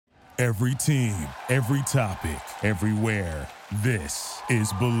Every team, every topic, everywhere. This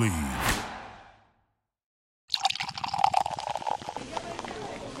is Believe.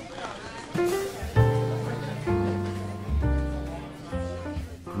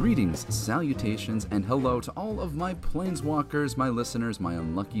 Greetings, salutations, and hello to all of my planeswalkers, my listeners, my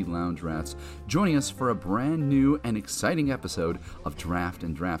unlucky lounge rats, joining us for a brand new and exciting episode of Draft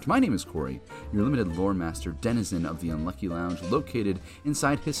and Draft. My name is Corey, your limited lore master, denizen of the Unlucky Lounge, located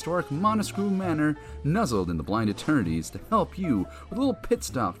inside historic Monoscrew Manor, nuzzled in the blind eternities to help you with a little pit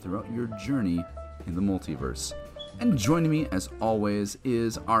stop throughout your journey in the multiverse. And joining me, as always,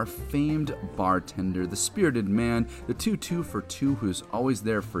 is our famed bartender, the spirited man, the 2-2 for 2 who's always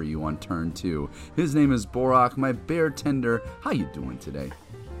there for you on turn 2. His name is Borak, my bear tender. How you doing today?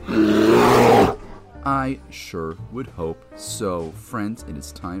 I sure would hope so. Friends, it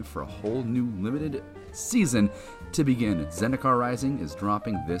is time for a whole new limited season to begin. Zendikar Rising is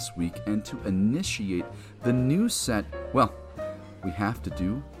dropping this week, and to initiate the new set, well, we have to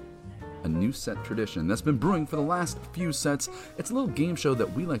do a new set tradition that's been brewing for the last few sets. It's a little game show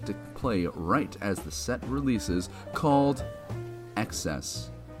that we like to play right as the set releases, called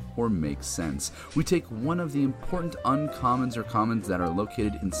Excess or Make Sense. We take one of the important uncommons or commons that are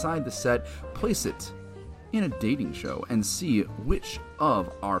located inside the set, place it in a dating show, and see which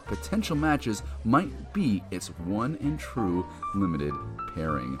of our potential matches might be its one and true limited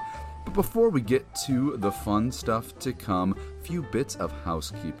pairing. But before we get to the fun stuff to come, few bits of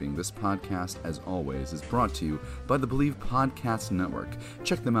housekeeping. This podcast, as always, is brought to you by the Believe Podcast Network.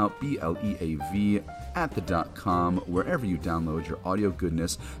 Check them out, BLEAV at the.com, wherever you download your audio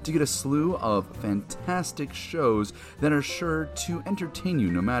goodness, to get a slew of fantastic shows that are sure to entertain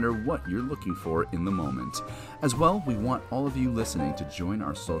you no matter what you're looking for in the moment. As well, we want all of you listening to join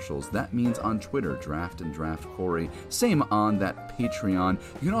our socials. That means on Twitter, Draft and Draft Corey. Same on that Patreon.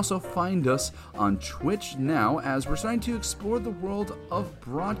 You can also find us on Twitch now, as we're starting to explore the world of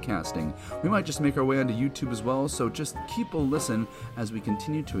broadcasting. We might just make our way onto YouTube as well, so just keep a listen as we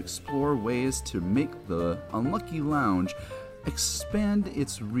continue to explore ways to make the Unlucky Lounge expand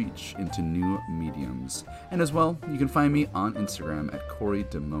its reach into new mediums. And as well, you can find me on Instagram at Corey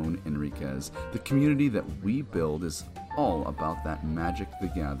Damone Enriquez. The community that we build is all about that Magic the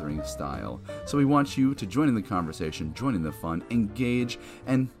Gathering style. So we want you to join in the conversation, join in the fun, engage,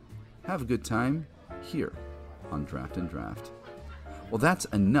 and have a good time here on Draft and Draft. Well, that's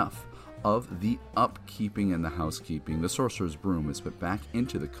enough of the upkeeping and the housekeeping. The Sorcerer's Broom is put back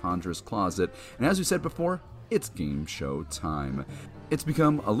into the Conjurer's Closet, and as we said before, it's game show time. It's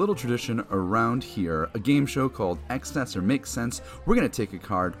become a little tradition around here, a game show called Excess or Make Sense. We're going to take a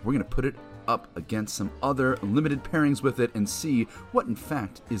card, we're going to put it up against some other limited pairings with it and see what in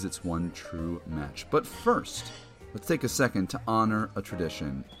fact is its one true match. But first, let's take a second to honor a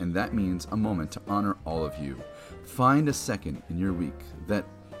tradition, and that means a moment to honor all of you. Find a second in your week that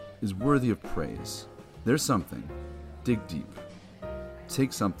is worthy of praise. There's something. Dig deep.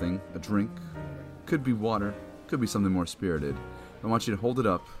 Take something, a drink, could be water, could be something more spirited. I want you to hold it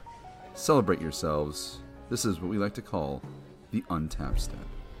up, celebrate yourselves. This is what we like to call the untap step.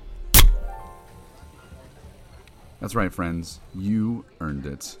 That's right, friends. You earned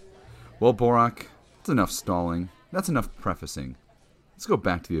it. Well, Borak, that's enough stalling. That's enough prefacing. Let's go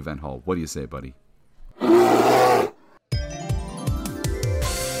back to the event hall. What do you say, buddy?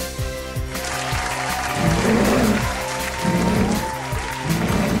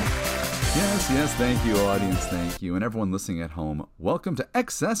 Yes, thank you, audience, thank you. And everyone listening at home, welcome to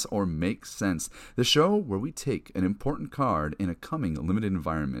Excess or Make Sense, the show where we take an important card in a coming limited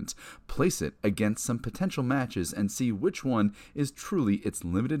environment, place it against some potential matches, and see which one is truly its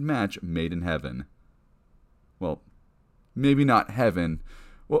limited match made in heaven. Well, maybe not heaven.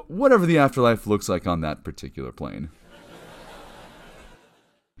 Well, whatever the afterlife looks like on that particular plane.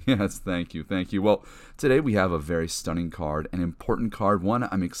 Yes, thank you. Well, today we have a very stunning card, an important card, one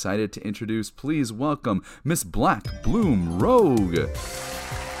I'm excited to introduce. Please welcome Miss Black Bloom Rogue.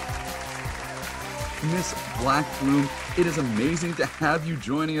 Miss Black Bloom, it is amazing to have you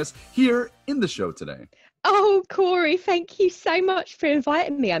joining us here in the show today. Oh, Corey, thank you so much for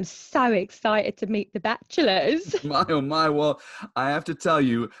inviting me. I'm so excited to meet the bachelors. My, oh my. Well, I have to tell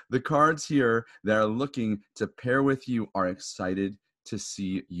you, the cards here that are looking to pair with you are excited to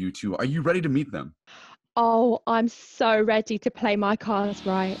see you two. Are you ready to meet them? Oh, I'm so ready to play my cards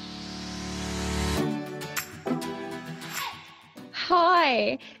right.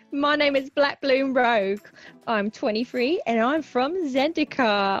 Hi, my name is Black Bloom Rogue. I'm 23 and I'm from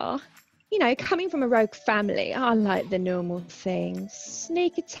Zendikar. You know, coming from a rogue family, I like the normal things.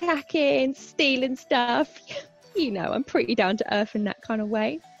 Sneak attacking, stealing stuff. You know, I'm pretty down to earth in that kind of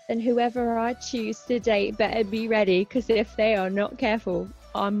way. And whoever I choose to date better be ready, because if they are not careful,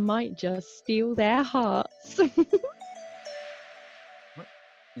 I might just steal their hearts. What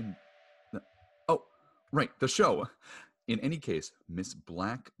in the... Oh, right, the show. In any case, Miss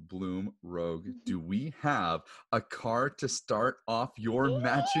Black Bloom Rogue, do we have a card to start off your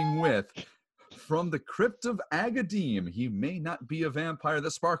matching with? From the Crypt of Agadim, he may not be a vampire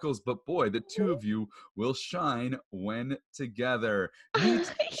that sparkles, but boy, the two of you will shine when together.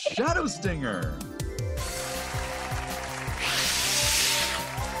 Meet Shadow Stinger.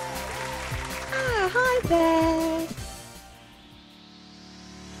 Hi there.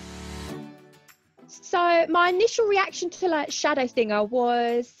 So my initial reaction to like Shadow Stinger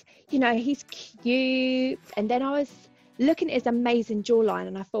was, he's cute. And then I was looking at his amazing jawline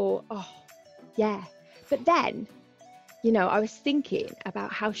and I thought, oh, yeah. But then, I was thinking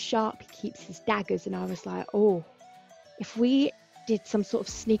about how sharp he keeps his daggers. And I was like, oh, if we did some sort of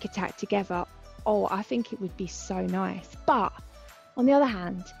sneak attack together, I think it would be so nice. But on the other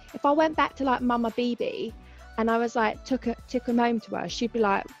hand, if I went back to like Mama BB and I was like, took him home to her, she'd be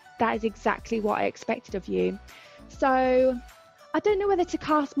like, that is exactly what I expected of you. So I don't know whether to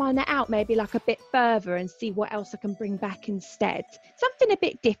cast my net out maybe like a bit further and see what else I can bring back instead. Something a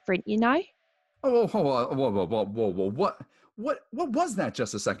bit different, Oh, whoa. What was that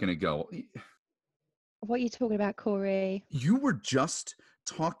just a second ago? What are you talking about, Corey? You were just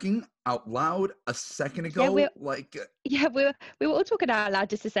talking out loud a second ago? Yeah, we were all talking out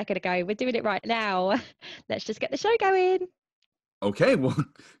loud just a second ago. We're doing it right now. Let's just get the show going. Okay, well,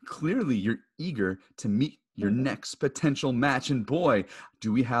 clearly you're eager to meet your next potential match. And boy,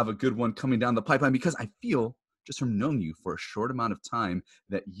 do we have a good one coming down the pipeline, because I feel, just from knowing you for a short amount of time,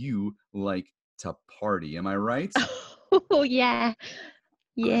 that you like to party. Am I right? Oh, yeah.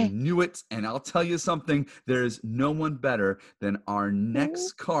 Yeah. I knew it, and I'll tell you something. There is no one better than our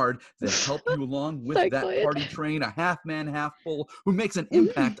next card to help you along with that party train, a half man, half full, who makes an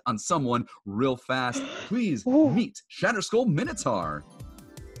impact on someone real fast. Please meet Shatterskull Minotaur.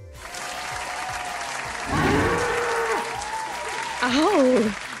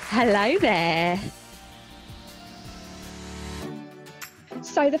 Oh, hello there.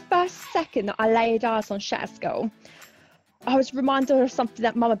 So the first second that I laid eyes on Shatterskull, I was reminded of something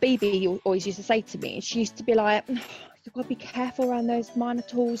that Mama BB always used to say to me. She used to be like, you've got to be careful around those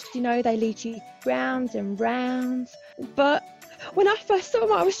Minotaurs, they lead you round and round. But when I first saw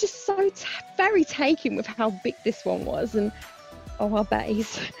him, I was just so very taken with how big this one was. And, I bet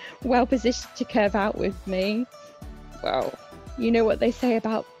he's well positioned to curve out with me. Well, you know what they say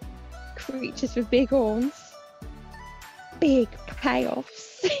about creatures with big horns? Big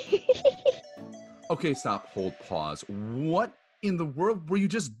payoffs. Okay, stop, hold, pause. What in the world were you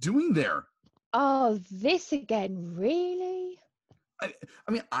just doing there? Oh, this again, really?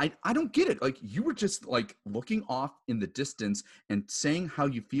 I don't get it. Like, you were just like looking off in the distance and saying how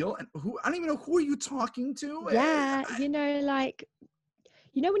you feel, and I don't even know, who are you talking to? Yeah, when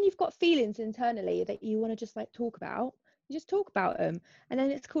you've got feelings internally that you want to just like talk about, you just talk about them, and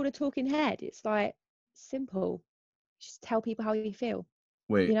then it's called a talking head. It's like simple. Just tell people how you feel.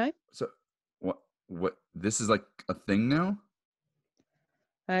 Wait, so what? This is like a thing now?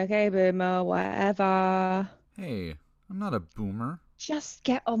 Okay, boomer, whatever. Hey, I'm not a boomer. Just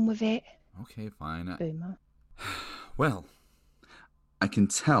get on with it. Okay, fine. Boomer. Well, I can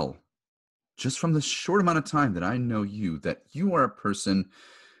tell, just from the short amount of time that I know you, that you are a person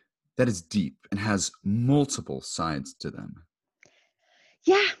that is deep and has multiple sides to them.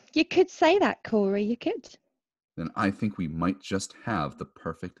 Yeah, you could say that, Corey. You could. Then I think we might just have the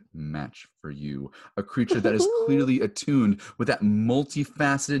perfect match for you. A creature that is clearly attuned with that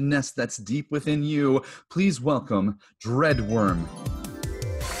multifacetedness that's deep within you. Please welcome Dreadworm.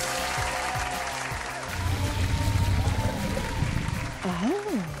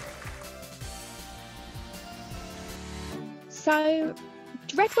 Oh. So,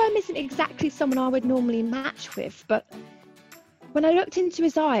 Dreadworm isn't exactly someone I would normally match with, but when I looked into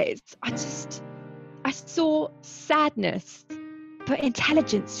his eyes, I saw sadness, but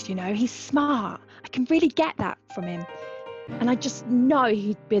intelligence, He's smart. I can really get that from him. And I just know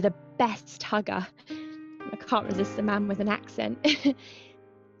he'd be the best hugger. I can't resist a man with an accent.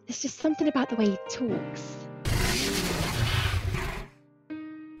 There's just something about the way he talks.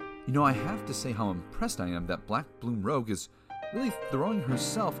 I have to say how impressed I am that Black Bloom Rogue is really throwing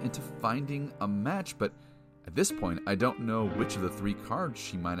herself into finding a match, but at this point, I don't know which of the 3 cards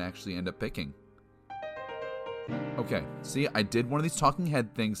she might actually end up picking. Okay, see, I did one of these talking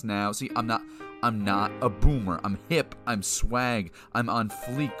head things now. See, I'm not a boomer. I'm hip, I'm swag, I'm on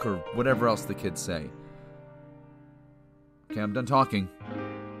fleek, or whatever else the kids say. Okay, I'm done talking.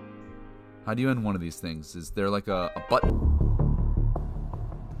 How do you end one of these things? Is there like a button?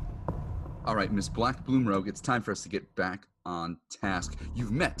 All right, Miss Black Bloom Rogue, it's time for us to get back on task.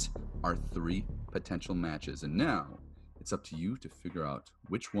 You've met our 3 potential matches, and now it's up to you to figure out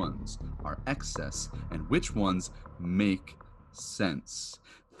which ones are excess and which ones make sense.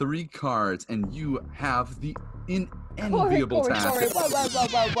 3 cards, and you have the unenviable task. Corey,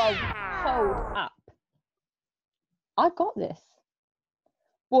 whoa. Hold up. I got this.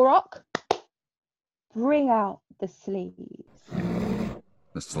 Borok, bring out the sleeves.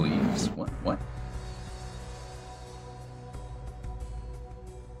 The sleeves? What?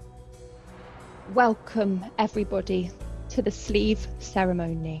 Welcome, everybody, to the sleeve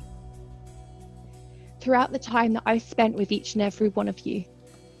ceremony. Throughout the time that I've spent with each and every one of you,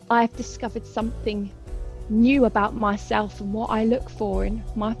 I've discovered something new about myself and what I look for in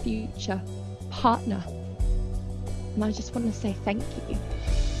my future partner. And I just want to say thank you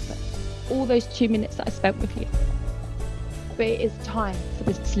for all those 2 minutes that I spent with you. But it is time for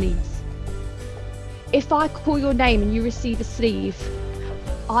the sleeves. If I call your name and you receive a sleeve,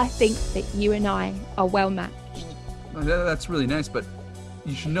 I think that you and I are well matched. That's really nice, but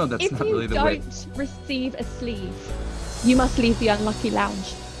you should know that's not really the way. If you don't receive a sleeve, you must leave the Unlucky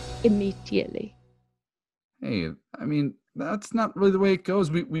Lounge immediately. Hey, I mean, that's not really the way it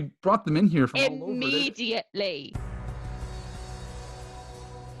goes. We brought them in here from all over. Immediately.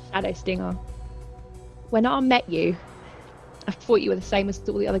 Shadow Stinger. When I met you, I thought you were the same as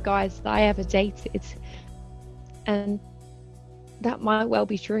all the other guys that I ever dated. And that might well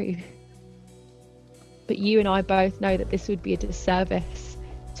be true. But you and I both know that this would be a disservice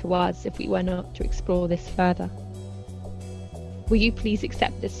to us if we were not to explore this further. Will you please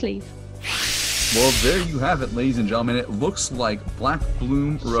accept this sleeve? Well, there you have it, ladies and gentlemen. It looks like Black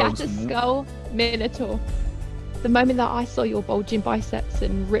Bloom Rogue's... Shatterskull Minotaur. The moment that I saw your bulging biceps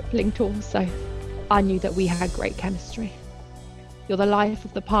and rippling torso, I knew that we had great chemistry. You're the life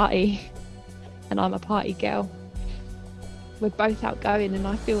of the party, and I'm a party girl. We're both outgoing, and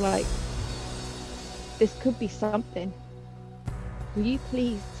I feel like this could be something. Will you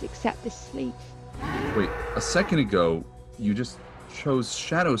please accept this sleeve? Wait, a second ago, you just chose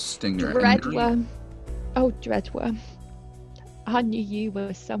Shadow Stinger. Dreadworm. Oh, Dreadworm. I knew you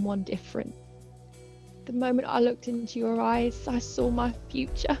were someone different. The moment I looked into your eyes, I saw my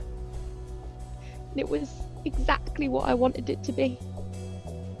future. And it was exactly what I wanted it to be.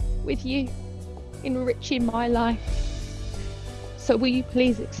 With you, enriching my life. So will you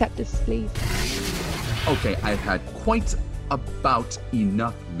please accept this sleeve? Okay, I've had quite about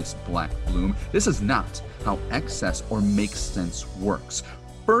enough, Miss Black Bloom. This is not how excess or make sense works.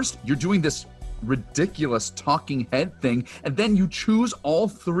 First, you're doing this ridiculous talking head thing, and then you choose all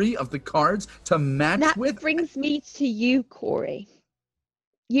 3 of the cards to match with. That brings me to you, Corey.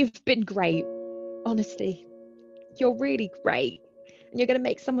 You've been great, honestly. You're really great, and you're going to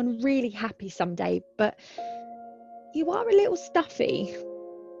make someone really happy someday, but you are a little stuffy,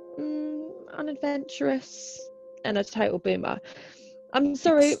 unadventurous, and a total boomer. I'm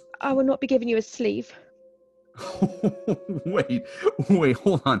sorry, I will not be giving you a sleeve. Wait,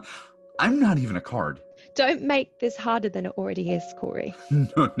 hold on. I'm not even a card. Don't make this harder than it already is, Corey.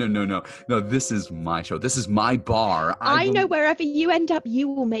 No. This is my show. This is my bar. I know wherever you end up, you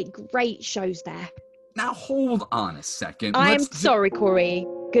will make great shows there. Now hold on a second. I'm sorry, Corey.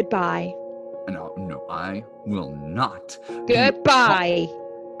 Goodbye. No, I will not. Goodbye.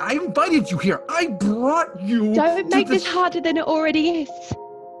 I invited you here. I brought you. Don't make this harder than it already is.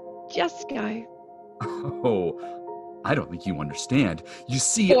 Just go. Oh, I don't think you understand. You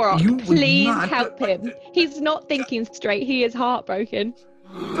see, Borok, you would please not help him. He's not thinking straight. He is heartbroken.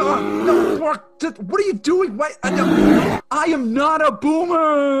 No, Borok, what are you doing? Why? I am not a boomer.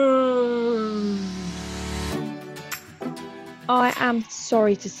 I am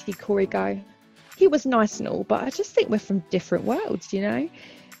sorry to see Corey go. He was nice and all, but I just think we're from different worlds, you know?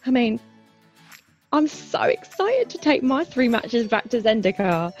 I mean, I'm so excited to take my 3 matches back to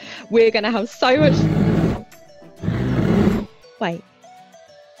Zendikar. We're going to have so much... Wait,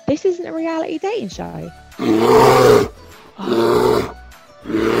 this isn't a reality dating show? I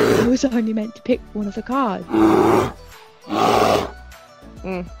was only meant to pick one of the cards.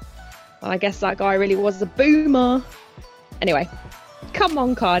 Well, I guess that guy really was a boomer. Anyway, come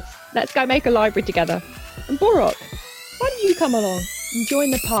on, cards. Let's go make a library together. And Borok, why don't you come along and join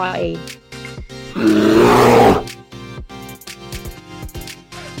the party?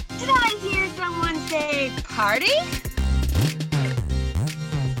 Did I hear someone say party?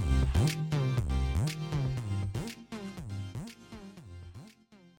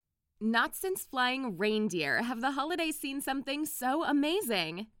 Not since flying reindeer have the holidays seen something so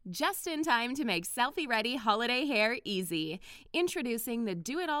amazing. Just in time to make selfie-ready holiday hair easy. Introducing the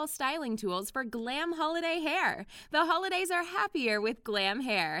do-it-all styling tools for glam holiday hair. The holidays are happier with glam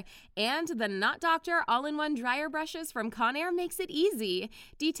hair. And the Knot Doctor all-in-one dryer brushes from Conair makes it easy.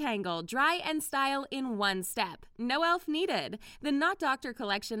 Detangle, dry, and style in one step. No elf needed. The Knot Doctor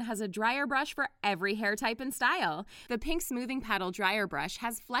collection has a dryer brush for every hair type and style. The pink smoothing paddle dryer brush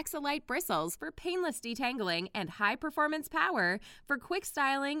has Flexolite bristles for painless detangling and high-performance power for quick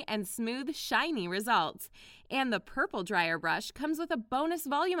styling and smooth, shiny results. And the purple dryer brush comes with a bonus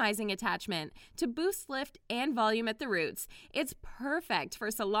volumizing attachment to boost lift and volume at the roots. It's perfect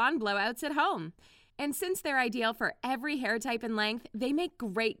for salon blowouts at home. And since they're ideal for every hair type and length, they make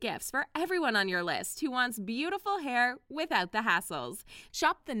great gifts for everyone on your list who wants beautiful hair without the hassles.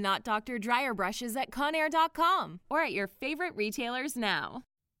 Shop the Knot Doctor dryer brushes at Conair.com or at your favorite retailers now.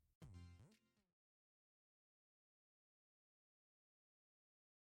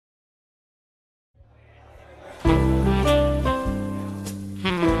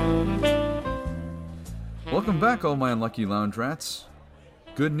 Welcome back, all my unlucky lounge rats.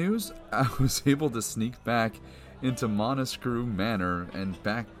 Good news, I was able to sneak back into Monoscrew Manor and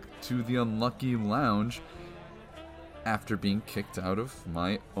back to the unlucky lounge after being kicked out of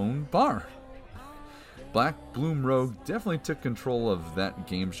my own bar. Black Bloom Rogue definitely took control of that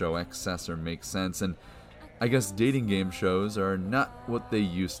game show excess or makes sense, and I guess dating game shows are not what they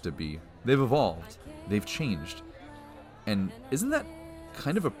used to be. They've evolved, they've changed, and isn't that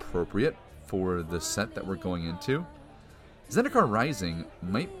kind of appropriate for the set that we're going into? Zendikar Rising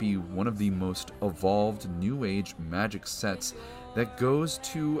might be one of the most evolved New Age Magic sets that goes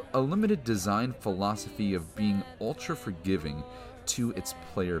to a limited design philosophy of being ultra forgiving to its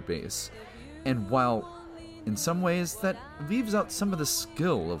player base. And while in some ways that leaves out some of the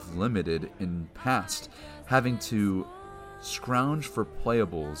skill of Limited in past, having to scrounge for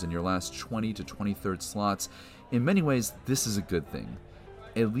playables in your last 20 to 23rd slots, in many ways this is a good thing.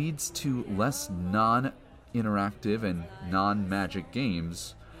 It leads to less non-interactive and non-magic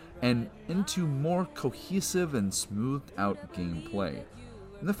games, and into more cohesive and smoothed out gameplay.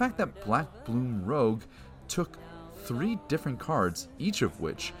 And the fact that Black Bloom Rogue took 3 different cards, each of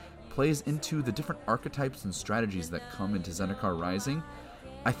which plays into the different archetypes and strategies that come into Zendikar Rising,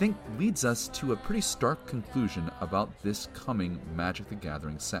 I think leads us to a pretty stark conclusion about this coming Magic the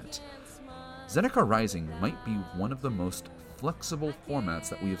Gathering set. Zendikar Rising might be one of the most flexible formats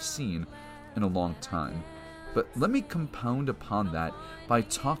that we have seen in a long time. But let me compound upon that by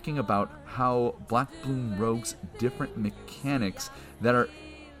talking about how Black Bloom Rogue's different mechanics that are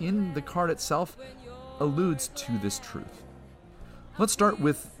in the card itself alludes to this truth. Let's start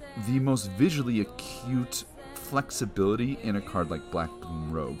with the most visually acute flexibility in a card like Black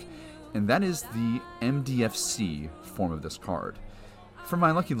Bloom Rogue, and that is the MDFC form of this card. For my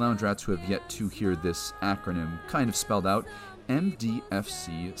lucky lounge rats who have yet to hear this acronym kind of spelled out,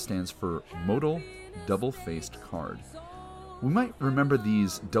 MDFC stands for Modal Double-Faced Card. We might remember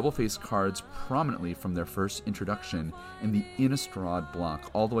these double-faced cards prominently from their first introduction in the Innistrad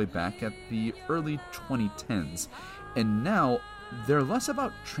block all the way back at the early 2010s, and now they're less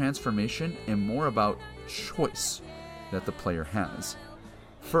about transformation and more about choice that the player has.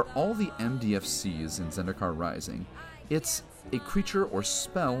 For all the MDFCs in Zendikar Rising, it's a creature or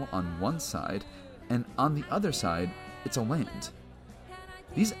spell on one side, and on the other side, it's a land.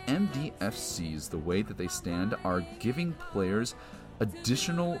 These MDFCs, the way that they stand, are giving players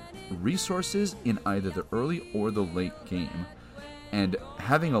additional resources in either the early or the late game. And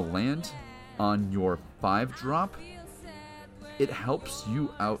having a land on your 5-drop, it helps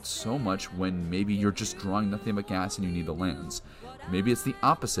you out so much when maybe you're just drawing nothing but gas and you need the lands. Maybe it's the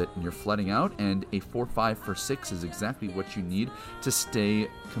opposite and you're flooding out, and a 4/5 for 6 is exactly what you need to stay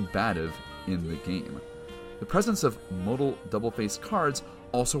combative in the game. The presence of modal double-faced cards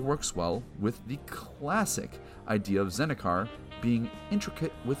also works well with the classic idea of Zendikar being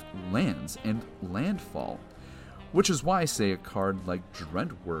intricate with lands and landfall, which is why I say a card like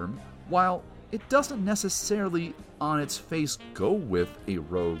Dreadworm, while it doesn't necessarily on its face go with a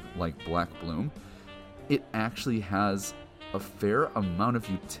rogue like Black Bloom, it actually has a fair amount of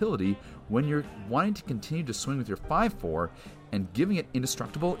utility when you're wanting to continue to swing with your 5/4, and giving it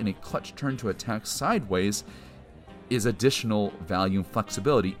indestructible in a clutch turn to attack sideways is additional value and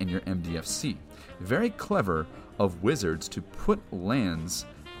flexibility in your MDFC. Very clever of Wizards to put lands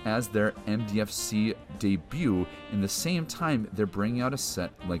as their MDFC debut in the same time they're bringing out a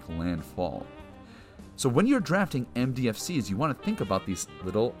set like Landfall. So when you're drafting MDFCs, you want to think about these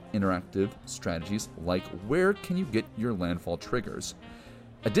little interactive strategies like where can you get your landfall triggers?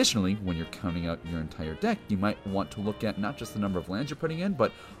 Additionally, when you're counting out your entire deck, you might want to look at not just the number of lands you're putting in,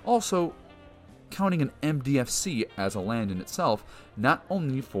 but also counting an MDFC as a land in itself, not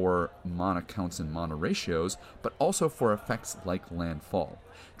only for mana counts and mana ratios, but also for effects like landfall.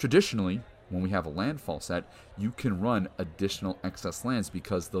 Traditionally, when we have a landfall set, you can run additional excess lands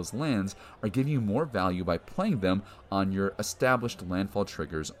because those lands are giving you more value by playing them on your established landfall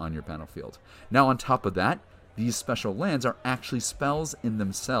triggers on your battlefield. Now on top of that, these special lands are actually spells in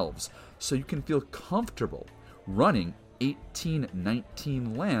themselves, so you can feel comfortable running 18,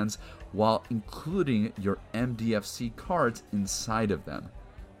 19 lands while including your MDFC cards inside of them.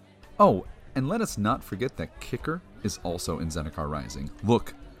 Oh, and let us not forget that Kicker is also in Zendikar Rising.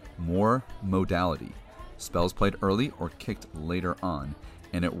 Look, more modality. Spells played early or kicked later on,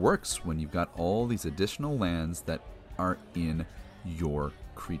 and it works when you've got all these additional lands that are in your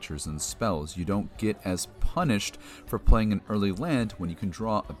creatures and spells. You don't get as punished for playing an early land when you can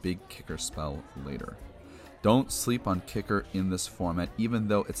draw a big Kicker spell later. Don't sleep on Kicker in this format, even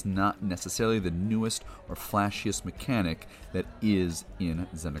though it's not necessarily the newest or flashiest mechanic that is in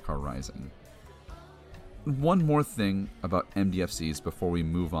Zendikar Rising. One more thing about MDFCs before we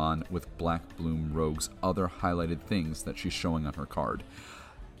move on with Black Bloom Rogue's other highlighted things that she's showing on her card.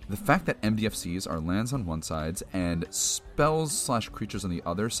 The fact that MDFCs are lands on one side and spells/creatures on the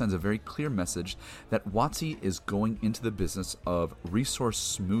other sends a very clear message that WotC is going into the business of resource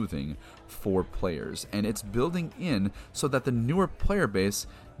smoothing for players, and it's building in so that the newer player base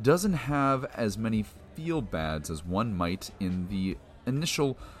doesn't have as many feel-bads as one might in the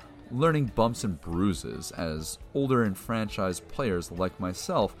initial learning bumps and bruises as older and franchise players like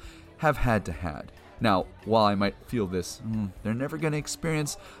myself have had. Now, while I might feel this, they're never going to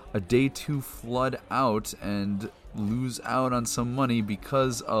experience a day 2 flood out and lose out on some money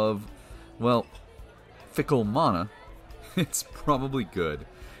because of, well, fickle mana, it's probably good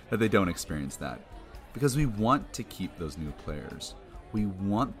that they don't experience that. Because we want to keep those new players. We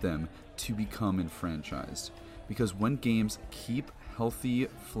want them to become enfranchised. Because when games keep healthy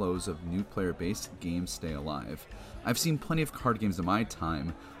flows of new player base, games stay alive. I've seen plenty of card games in my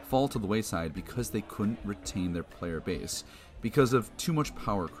time fall to the wayside because they couldn't retain their player base, because of too much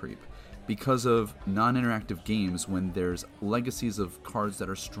power creep, because of non-interactive games when there's legacies of cards that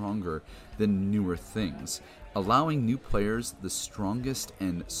are stronger than newer things. Allowing new players the strongest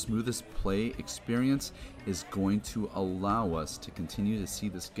and smoothest play experience is going to allow us to continue to see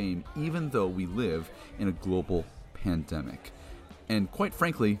this game even though we live in a global pandemic. And quite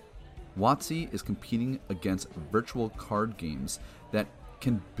frankly, WotC is competing against virtual card games that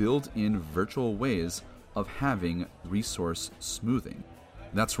can build in virtual ways of having resource smoothing.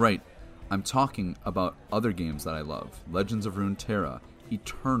 That's right, I'm talking about other games that I love. Legends of Runeterra,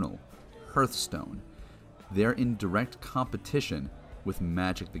 Eternal, Hearthstone. They're in direct competition with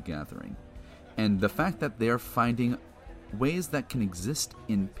Magic the Gathering. And the fact that they are finding ways that can exist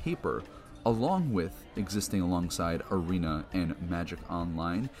in paper along with existing alongside Arena and Magic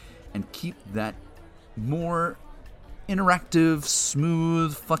Online and keep that more interactive,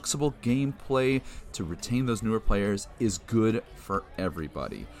 smooth, flexible gameplay to retain those newer players is good for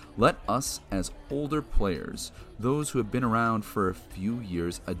everybody. Let us, as older players, those who have been around for a few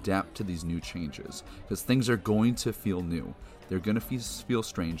years, adapt to these new changes, because things are going to feel new. They're going to feel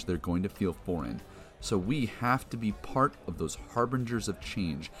strange. They're going to feel foreign. So we have to be part of those harbingers of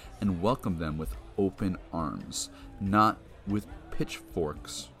change and welcome them with open arms, not with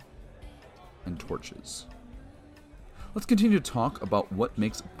pitchforks and torches. Let's continue to talk about what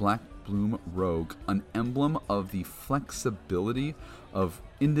makes Black Bloom Rogue an emblem of the flexibility of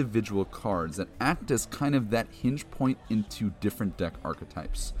individual cards that act as kind of that hinge point into different deck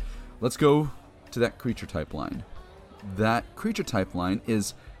archetypes. Let's go to that creature type line. That creature type line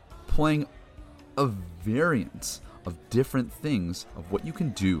is playing a variance of different things of what you can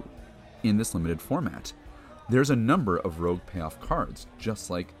do in this limited format. There's a number of rogue payoff cards, just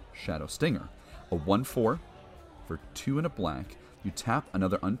like Shadow Stinger. A 1/4 for 2 and a black, you tap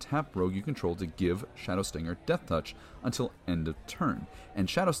another untapped rogue you control to give Shadow Stinger Death Touch until end of turn. And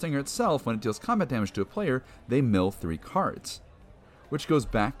Shadow Stinger itself, when it deals combat damage to a player, they mill 3 cards. Which goes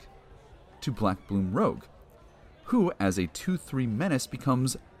back to Black Bloom Rogue, who as a 2/3 menace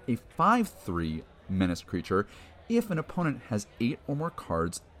becomes a 5/3 menace creature if an opponent has 8 or more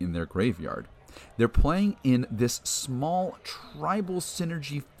cards in their graveyard. They're playing in this small tribal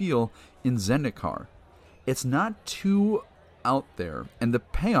synergy feel in Zendikar. It's not too out there, and the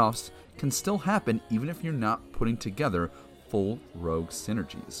payoffs can still happen even if you're not putting together full rogue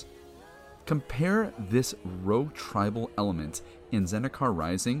synergies. Compare this rogue tribal element in Zendikar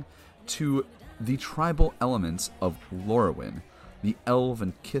Rising to the tribal elements of Lorwyn. the Elf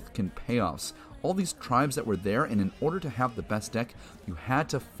and Kithkin payoffs, all these tribes that were there, and in order to have the best deck, you had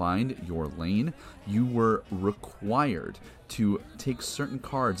to find your lane. You were required to take certain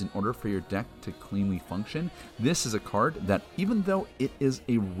cards in order for your deck to cleanly function. This is a card that, even though it is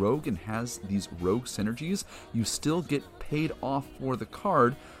a rogue and has these rogue synergies, you still get paid off for the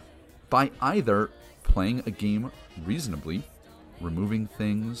card by either playing a game reasonably, removing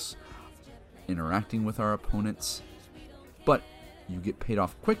things, interacting with our opponents, but you get paid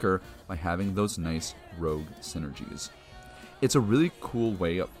off quicker by having those nice rogue synergies. It's a really cool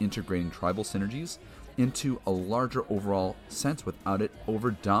way of integrating tribal synergies into a larger overall sense without it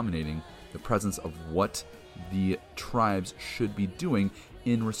over-dominating the presence of what the tribes should be doing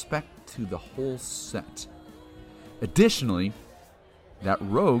in respect to the whole set. Additionally, that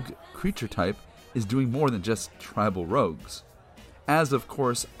rogue creature type is doing more than just tribal rogues. As, of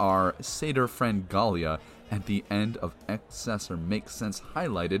course, our satyr friend Galia at the end of Excess or Makes Sense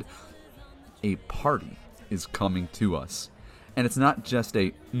highlighted, a party is coming to us. And it's not just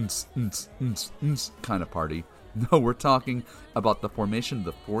a kind of party. No, we're talking about the formation of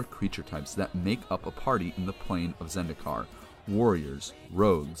the 4 creature types that make up a party in the plane of Zendikar: warriors,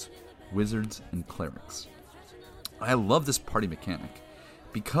 rogues, wizards, and clerics. I love this party mechanic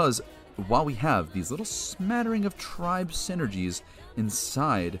because while we have these little smattering of tribe synergies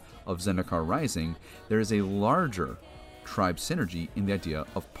inside of Zendikar Rising, there is a larger tribe synergy in the idea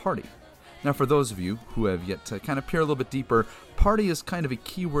of party. Now, for those of you who have yet to kind of peer a little bit deeper, party is kind of a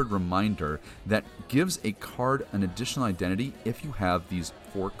keyword reminder that gives a card an additional identity if you have these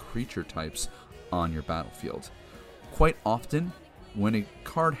 4 creature types on your battlefield. Quite often, when a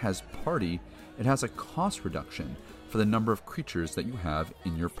card has party, it has a cost reduction for the number of creatures that you have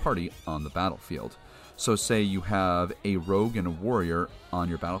in your party on the battlefield. So say you have a rogue and a warrior on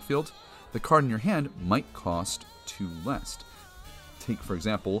your battlefield, the card in your hand might cost 2 less. Take, for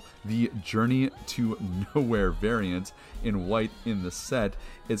example, the Journey to Nowhere variant in white in the set.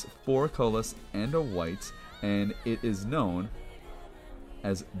 It's 4 colorless and a white, and it is known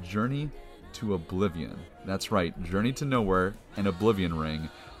as Journey to Oblivion. That's right, Journey to Nowhere and Oblivion Ring.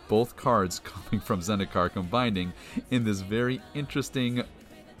 Both cards coming from Zendikar combining in this very interesting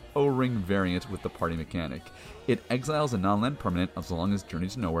O-Ring variant with the party mechanic. It exiles a non-land permanent as long as Journey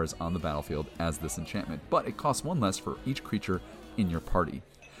to Nowhere is on the battlefield as this enchantment, but it costs 1 less for each creature in your party.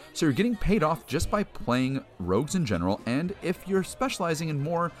 So you're getting paid off just by playing rogues in general, and if you're specializing in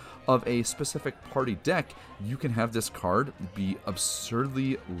more of a specific party deck, you can have this card be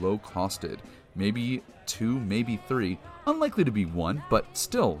absurdly low-costed. Maybe 2, maybe 3. Unlikely to be 1, but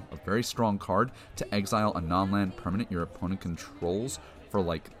still a very strong card to exile a non-land permanent your opponent controls for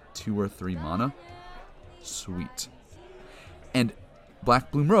like 2 or 3 mana. Sweet. And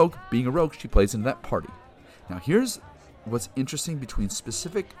Black Bloom Rogue, being a rogue, she plays into that party. Now here's what's interesting between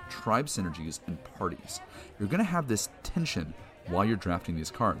specific tribe synergies and parties. You're going to have this tension while you're drafting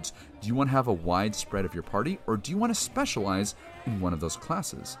these cards. Do you want to have a wide spread of your party, or do you want to specialize in one of those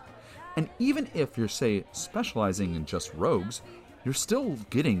classes? And even if you're, say, specializing in just rogues, you're still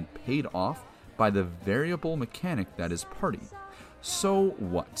getting paid off by the variable mechanic that is party. So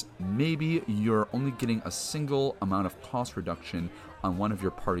what? Maybe you're only getting a single amount of cost reduction on one of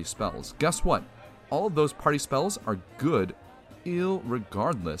your party spells. Guess what? All of those party spells are good,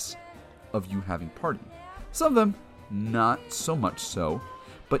 regardless of you having party. Some of them, not so much so,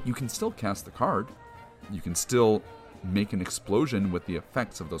 but you can still cast the card. You can still make an explosion with the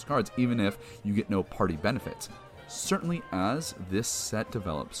effects of those cards, even if you get no party benefits. Certainly, as this set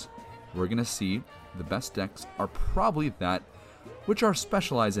develops, we're going to see the best decks are probably that which are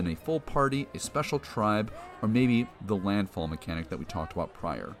specialized in a full party, a special tribe, or maybe the landfall mechanic that we talked about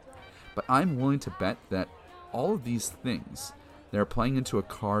prior. But I'm willing to bet that all of these things, they're playing into a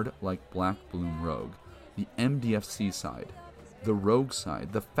card like Black Bloom Rogue, the MDFC side, the Rogue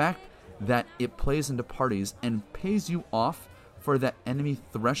side, the fact that it plays into parties and pays you off for that enemy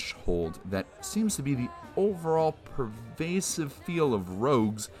threshold that seems to be the overall pervasive feel of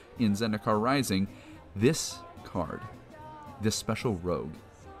rogues in Zendikar Rising. This card, this special rogue,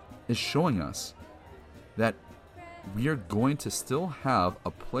 is showing us that we are going to still have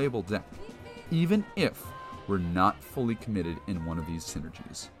a playable deck, even if we're not fully committed in one of these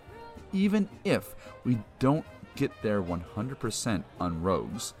synergies. Even if we don't get there 100% on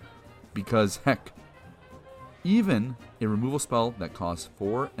rogues, because heck, even a removal spell that costs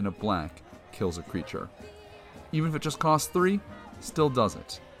 4 and a black kills a creature. Even if it just costs 3, still does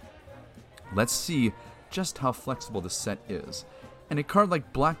it. Let's see just how flexible this set is. And a card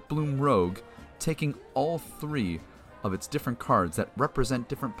like Black Bloom Rogue, taking all 3 of its different cards that represent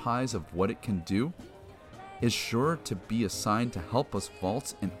different pies of what it can do, is sure to be assigned to help us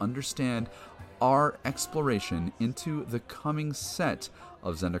vault and understand our exploration into the coming set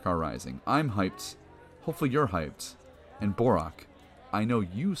of Zendikar Rising. I'm hyped. Hopefully you're hyped. And Borak, I know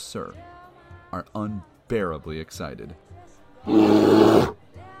you, sir, are unbearably excited.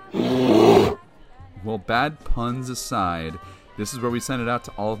 Well, bad puns aside, this is where we send it out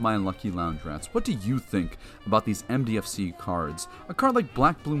to all of my unlucky lounge rats. What do you think about these MDFC cards? A card like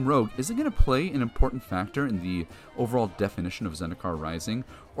Black Bloom Rogue, is it going to play an important factor in the overall definition of Zendikar Rising?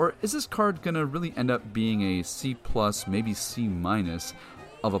 Or is this card going to really end up being a C+, maybe C-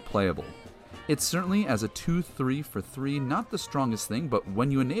 of a playable? It's certainly, as a 2-3 for 3, not the strongest thing, but when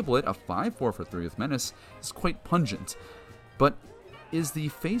you enable it, a 5-4 for 3 with Menace is quite pungent. But is the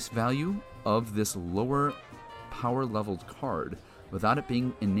face value of this lower power-leveled card, without it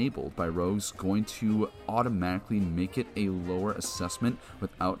being enabled by rogues, going to automatically make it a lower assessment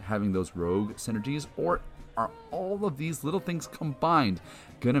without having those rogue synergies? Or are all of these little things combined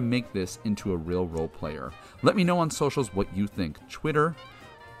going to make this into a real role player? Let me know on socials what you think. Twitter,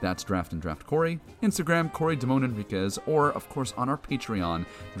 that's Draft and Draft Corey. Instagram, Corey Damone Enriquez. Or, of course, on our Patreon,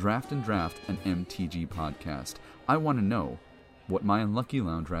 Draft and Draft, an MTG podcast. I want to know what my unlucky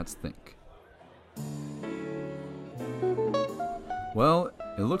lounge rats think. Well,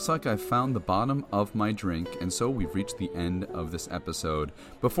 it looks like I've found the bottom of my drink, and so we've reached the end of this episode.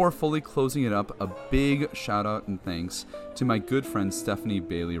 Before fully closing it up, a big shout out and thanks to my good friend Stephanie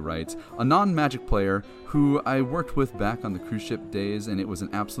Bailey Wright, a non-Magic player who I worked with back on the cruise ship days, and it was an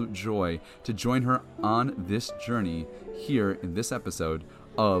absolute joy to join her on this journey here in this episode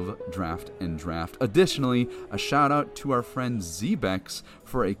of Draft and Draft. Additionally, a shout out to our friend Zebex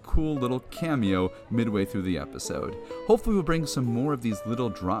for a cool little cameo midway through the episode. Hopefully we'll bring some more of these little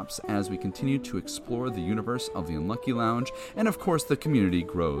drops as we continue to explore the universe of the Unlucky Lounge, and of course the community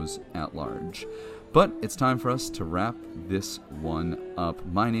grows at large. But it's time for us to wrap this one up.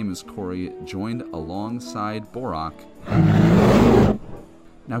 My name is Corey, joined alongside Borak.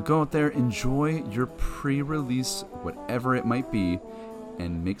 Now go out there, enjoy your pre-release, whatever it might be,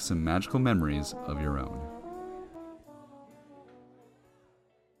 and make some magical memories of your own.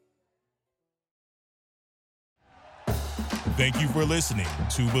 Thank you for listening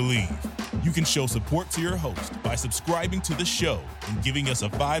to Believe. You can show support to your host by subscribing to the show and giving us a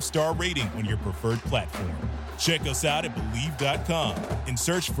 5-star rating on your preferred platform. Check us out at Believe.com and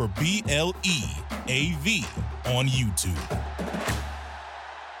search for BLEAV on YouTube.